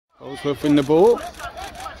Polesworth in the ball.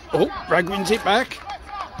 Oh, Rag wins it back.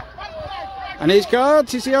 And his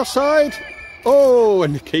guards, is he offside? Oh,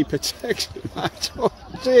 and the keeper takes the match. Oh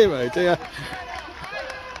dear, oh dear.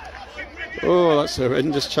 Oh, that's a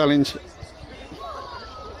horrendous challenge.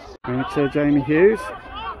 And it's Jamie Hughes.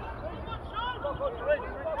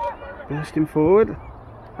 Bursting forward.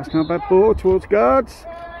 That's not a bad ball towards guards.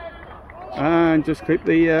 And just clip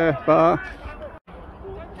the bar.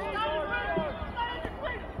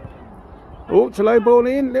 Oh, it's a low ball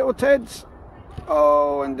in, little Ted's.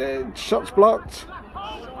 Oh, and the shot's blocked.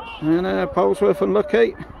 And Polesworth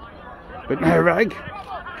unlucky. But now Rag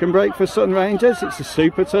can break for Sutton Rangers. It's a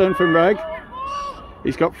super turn from Rag.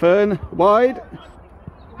 He's got Fern wide.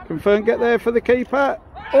 Can Fern get there for the keeper?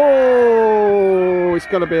 Oh, it's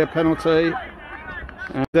got to be a penalty.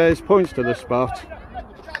 And there's points to the spot.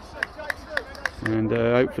 And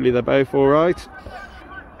hopefully they're both all right.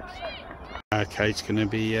 Okay, it's going to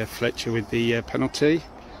be Fletcher with the penalty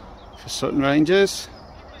for Sutton Rangers.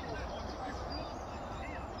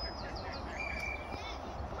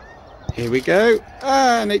 Here we go,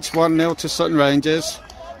 and it's 1-0 to Sutton Rangers.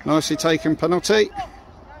 Nicely taken penalty.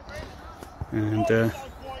 And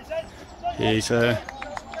he's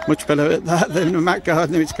much better at that than Matt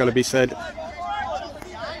Gardner, it's got to be said.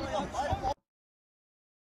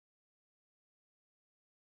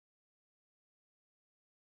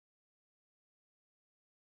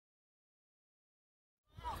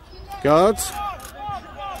 Guards.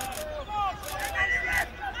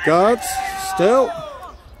 Guards, still.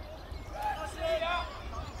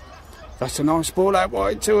 That's a nice ball out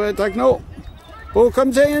wide to Dagnall. Ball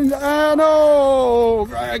comes in, and oh,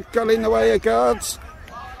 got in the way of guards.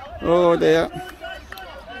 Oh dear.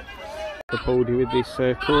 Capaldi with this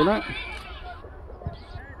corner.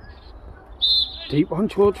 Deep one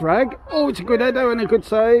towards Rag. Oh, it's a good header and a good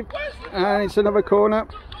save. And it's another corner.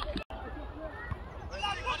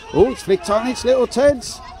 Oh, it's flicked on, it's little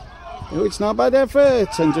Ted's. Oh, it's not a bad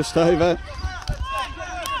effort, and just over.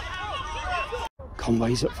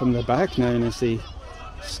 Conway's up from the back, known as the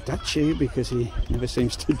statue, because he never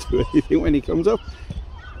seems to do anything when he comes up.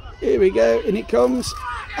 Here we go, in it comes.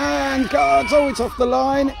 And guards, oh, it's off the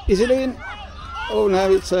line. Is it in? Oh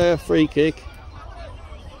no, it's a free kick.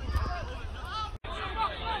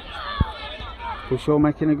 Bushaw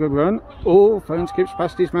making a good run. Oh, Phone skips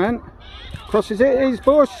past his man. Crosses it, it's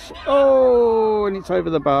Bush. Oh, and it's over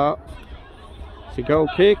the bar. It's a goal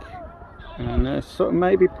kick. And Sutton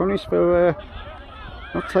may be punished for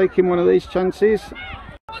not taking one of these chances.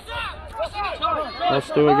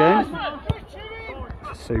 Foster again.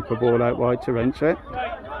 Super ball out wide to Rencher.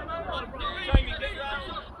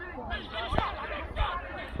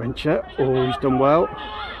 Rencher, oh, he's done well.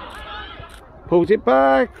 Pulls it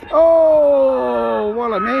back. Oh,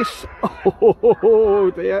 what a miss.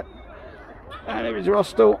 Oh dear. And it was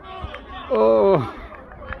Rostel. Oh,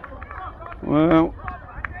 well,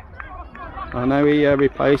 I know he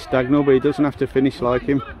replaced Dagnall, but he doesn't have to finish like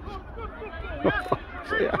him.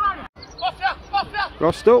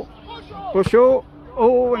 Rostel, Bushaw,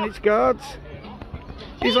 oh, and it's guards.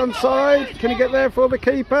 He's onside. Can he get there for the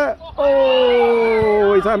keeper?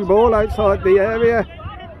 Oh, he's handball outside the area,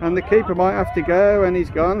 and the keeper might have to go, and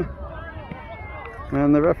he's gone.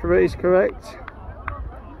 And the referee's correct.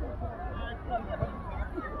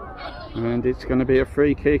 And it's going to be a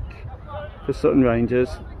free kick for Sutton Rangers.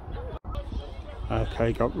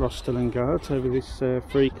 Okay, got Rostel and guards over this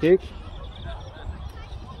free kick.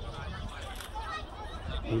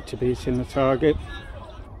 Need to be in the target.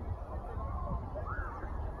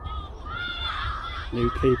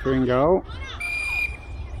 New keeper in goal.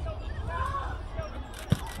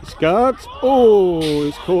 It's guards. Oh,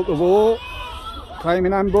 he's caught the ball.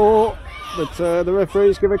 Claiming handball, but the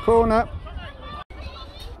referees give a corner.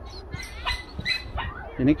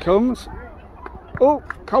 In it comes. Oh,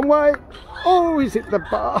 Conway. Oh, he's hit the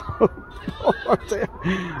bar. Oh dear.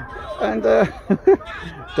 And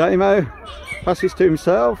Damo passes to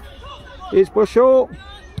himself. Here's Bushaw.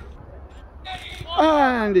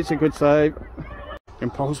 And it's a good save.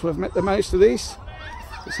 And Polesworth met the most of this.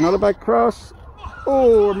 It's not a bad cross.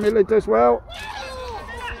 Oh, Miller does well.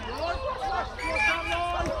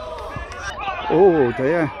 Oh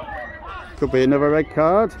dear. Could be another red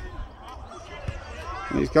card.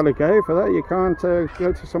 He's got to go for that. You can't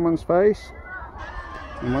go to someone's face.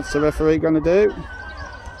 And what's the referee going to do?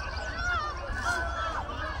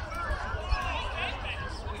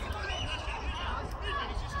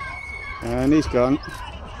 And he's gone.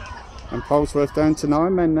 And Polesworth down to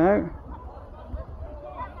 9 men now.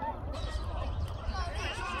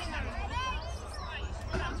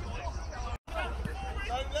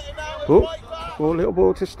 Oh, Oh, little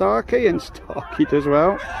ball to Starkey, and Starkey does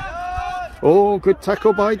well. Oh, good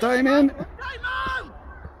tackle by Damien.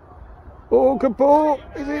 Oh, good ball.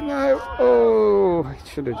 Is it now? Oh, he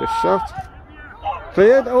should have just shot.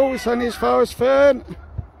 Cleared. Oh, it's only as far as Fern.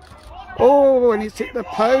 Oh, and it's hit the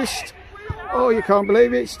post. Oh, you can't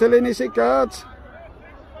believe it. It's still in, is it, guards?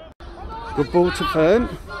 Good ball to Fern.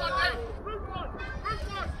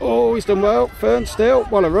 Oh, he's done well. Fern still.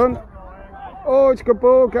 What a run. Oh, it's a good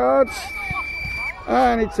ball, guards.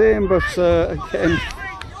 And it's in, but again,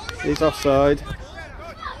 he's offside.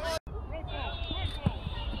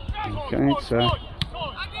 Okay, so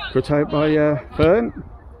cut out by Fern.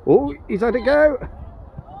 Oh, he's had a go.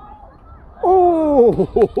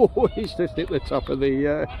 Oh, he's just hit the top of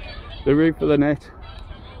the roof of the net.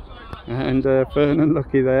 And Fern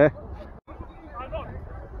unlucky there.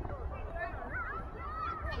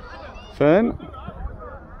 Fern.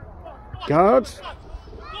 Guards.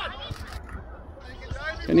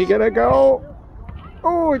 Can he get a goal?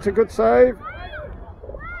 Oh, it's a good save.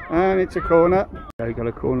 And it's a corner. They got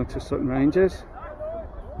a corner to Sutton Rangers.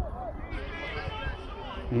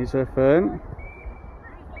 Here's a Fern.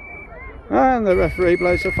 And the referee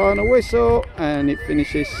blows the final whistle, and it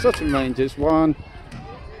finishes Sutton Rangers 1,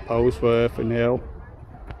 Polesworth 0.